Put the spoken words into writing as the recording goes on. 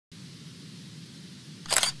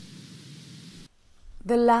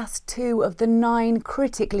The last 2 of the 9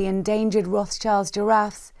 critically endangered Rothschild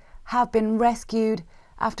giraffes have been rescued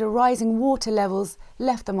after rising water levels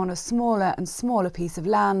left them on a smaller and smaller piece of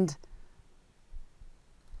land.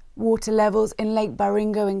 Water levels in Lake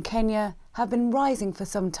Baringo in Kenya have been rising for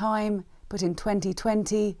some time, but in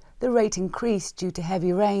 2020 the rate increased due to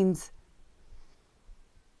heavy rains.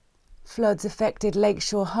 Floods affected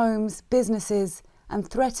lakeshore homes, businesses, and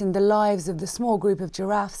threatened the lives of the small group of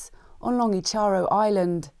giraffes on Longicharo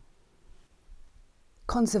Island.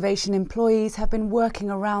 Conservation employees have been working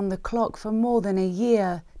around the clock for more than a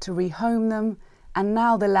year to rehome them, and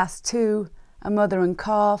now the last 2, a mother and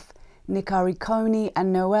calf, Ngarikoni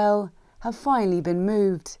and Noelle, have finally been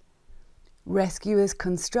moved. Rescuers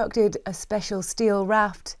constructed a special steel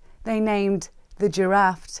raft they named the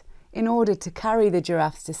Giraffes in order to carry the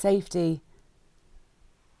giraffes to safety.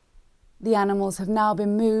 The animals have now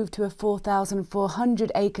been moved to a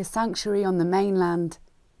 4,400-acre sanctuary on the mainland.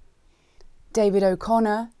 David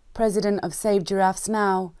O'Connor, president of Save Giraffes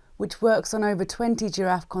Now, which works on over 20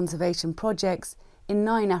 giraffe conservation projects in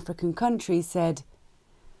 9 African countries, said,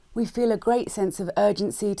 "We feel a great sense of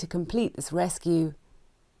urgency to complete this rescue.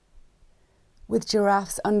 With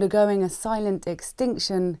giraffes undergoing a silent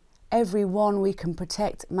extinction, every one we can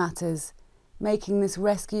protect matters, making this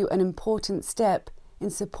rescue an important step in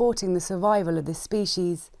supporting the survival of this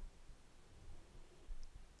species."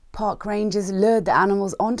 Park rangers lured the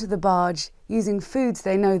animals onto the barge using foods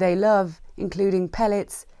they know they love, including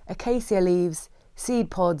pellets, acacia leaves, seed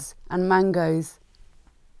pods and mangoes.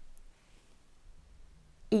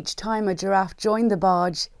 Each time a giraffe joined the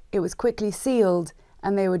barge, it was quickly sealed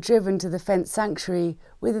and they were driven to the fenced sanctuary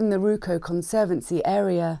within the Ruko Conservancy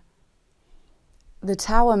area. The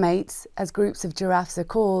tower mates, as groups of giraffes are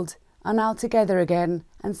called, are now together again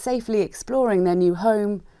and safely exploring their new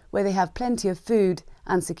home where they have plenty of food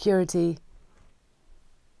and security.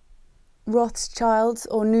 Rothschilds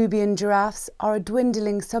or Nubian giraffes are a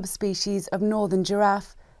dwindling subspecies of northern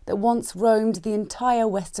giraffe that once roamed the entire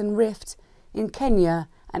Western Rift in Kenya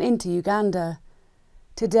and into Uganda.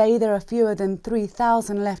 Today there are fewer than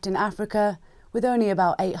 3,000 left in Africa, with only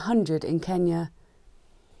about 800 in Kenya.